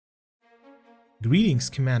Greetings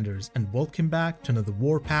commanders and welcome back to another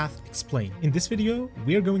Warpath Explained. In this video,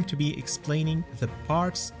 we are going to be explaining the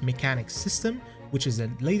parts mechanics system, which is the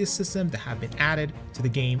latest system that have been added to the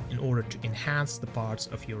game in order to enhance the parts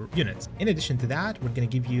of your units. In addition to that, we're going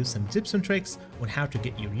to give you some tips and tricks on how to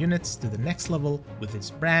get your units to the next level with this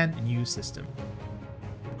brand new system.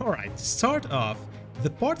 Alright, to start off, the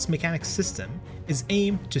parts mechanics system is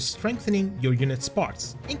aimed to strengthening your unit's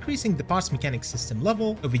parts. Increasing the parts mechanics system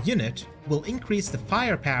level of a unit will increase the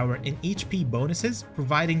firepower and HP bonuses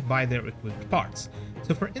provided by their equipped parts.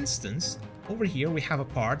 So for instance, over here we have a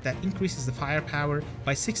part that increases the firepower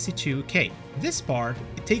by 62k. This part,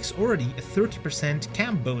 it takes already a 30%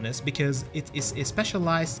 camp bonus because it is a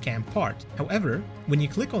specialized camp part. However, when you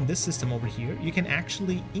click on this system over here, you can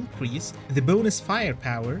actually increase the bonus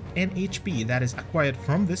firepower and HP that is acquired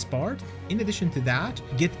from this part. In addition to that,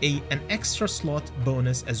 get an extra slot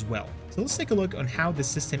bonus as well. So let's take a look on how this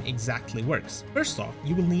system exactly works. First off,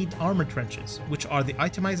 you will need armor trenches, which are the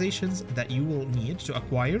itemizations that you will need to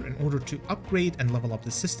acquire in order to upgrade and level up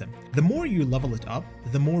the system. The more you level it up,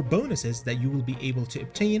 the more bonuses that you will be able to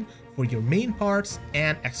obtain for your main parts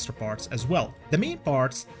and extra parts as well. The main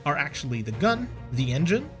parts are actually the gun, the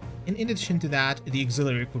engine, and in addition to that, the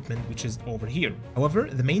auxiliary equipment, which is over here. However,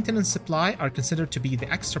 the maintenance supply are considered to be the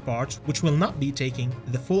extra parts, which will not be taking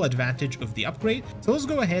the full advantage of the upgrade. So let's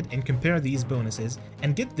go ahead and compare these bonuses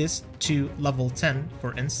and get this to level 10,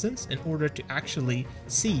 for instance, in order to actually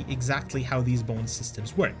see exactly how these bonus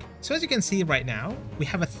systems work. So as you can see right now, we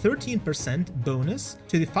have a 13% bonus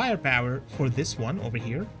to the firepower for this one over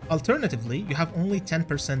here. Alternatively, you have only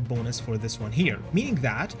 10% bonus for this one here, meaning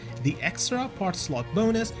that the extra part slot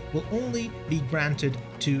bonus will only be granted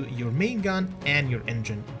to your main gun and your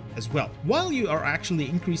engine as well. While you are actually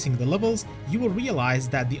increasing the levels, you will realize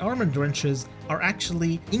that the armor trenches are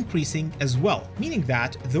actually increasing as well, meaning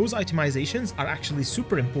that those itemizations are actually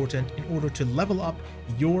super important in order to level up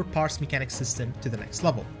your parts mechanics system to the next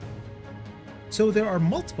level. So there are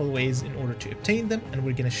multiple ways in order to obtain them, and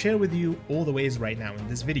we're going to share with you all the ways right now in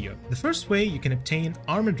this video. The first way you can obtain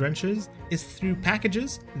armor trenches is through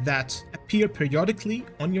packages that appear periodically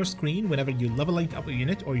on your screen whenever you're leveling up a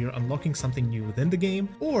unit or you're unlocking something new within the game,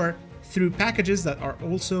 or through packages that are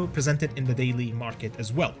also presented in the daily market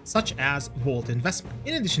as well, such as Vault Investment.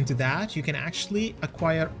 In addition to that, you can actually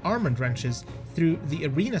acquire armor trenches through the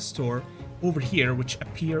Arena store over here, which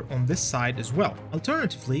appear on this side as well.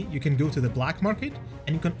 Alternatively, you can go to the black market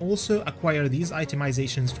and you can also acquire these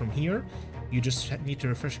itemizations from here. You just need to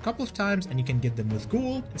refresh a couple of times and you can get them with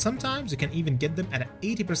gold. And sometimes you can even get them at an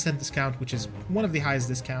 80% discount, which is one of the highest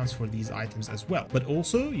discounts for these items as well. But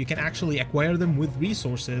also you can actually acquire them with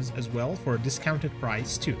resources as well for a discounted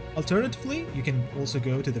price too. Alternatively, you can also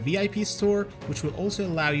go to the VIP store, which will also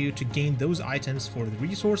allow you to gain those items for the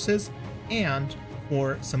resources and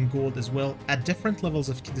or some gold as well at different levels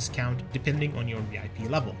of discount depending on your VIP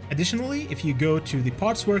level. Additionally, if you go to the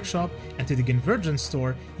parts workshop and to the convergence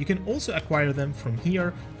store, you can also acquire them from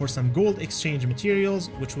here for some gold exchange materials,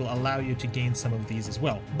 which will allow you to gain some of these as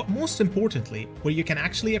well. But most importantly, where you can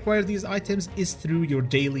actually acquire these items is through your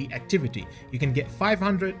daily activity. You can get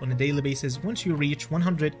 500 on a daily basis once you reach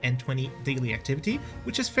 120 daily activity,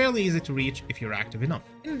 which is fairly easy to reach if you're active enough.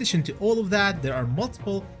 In addition to all of that, there are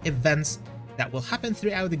multiple events that will happen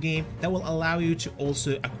throughout the game that will allow you to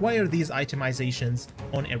also acquire these itemizations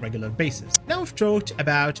on a regular basis. Now we've talked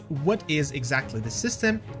about what is exactly the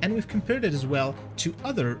system, and we've compared it as well to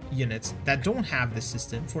other units that don't have this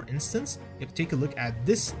system. For instance, if you take a look at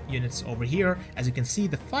this units over here, as you can see,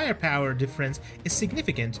 the firepower difference is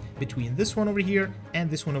significant between this one over here and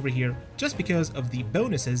this one over here, just because of the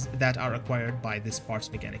bonuses that are acquired by this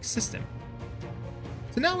parts mechanics system.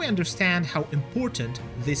 So now we understand how important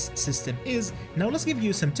this system is. Now let's give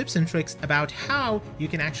you some tips and tricks about how you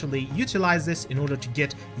can actually utilize this in order to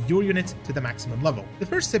get your unit to the maximum level. The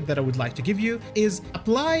first tip that I would like to give you is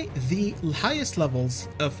apply the highest levels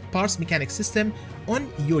of parts mechanics system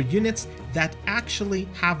on your units that actually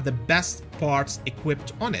have the best parts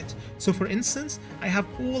equipped on it. So for instance, I have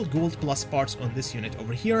all gold plus parts on this unit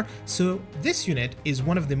over here. So this unit is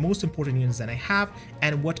one of the most important units that I have,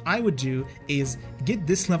 and what I would do is get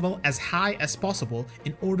this level as high as possible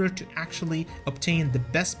in order to actually obtain the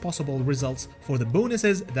best possible results for the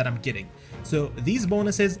bonuses that I'm getting. So these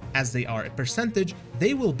bonuses, as they are a percentage,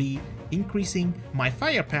 they will be increasing my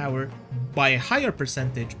firepower by a higher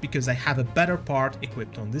percentage because I have a better part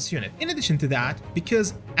equipped on this unit. In addition to that,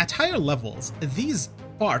 because at higher levels, these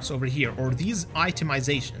parts over here, or these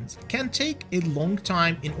itemizations, can take a long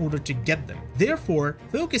time in order to get them. Therefore,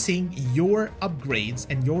 focusing your upgrades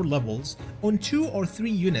and your levels on 2 or 3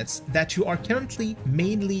 units that you are currently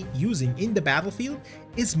mainly using in the battlefield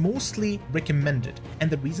is mostly recommended. And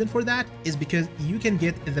the reason for that is because you can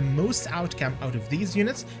get the most outcome out of these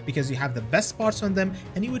units because you have the best parts on them,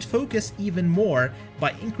 and you would focus even more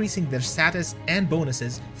by increasing their status and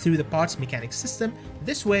bonuses through the parts mechanic system.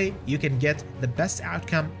 This way you can get the best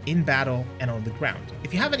outcome in battle and on the ground.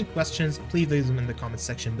 If you have any questions, please leave them in the comment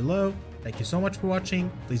section below. Thank you so much for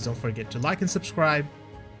watching. Please don't forget to like and subscribe.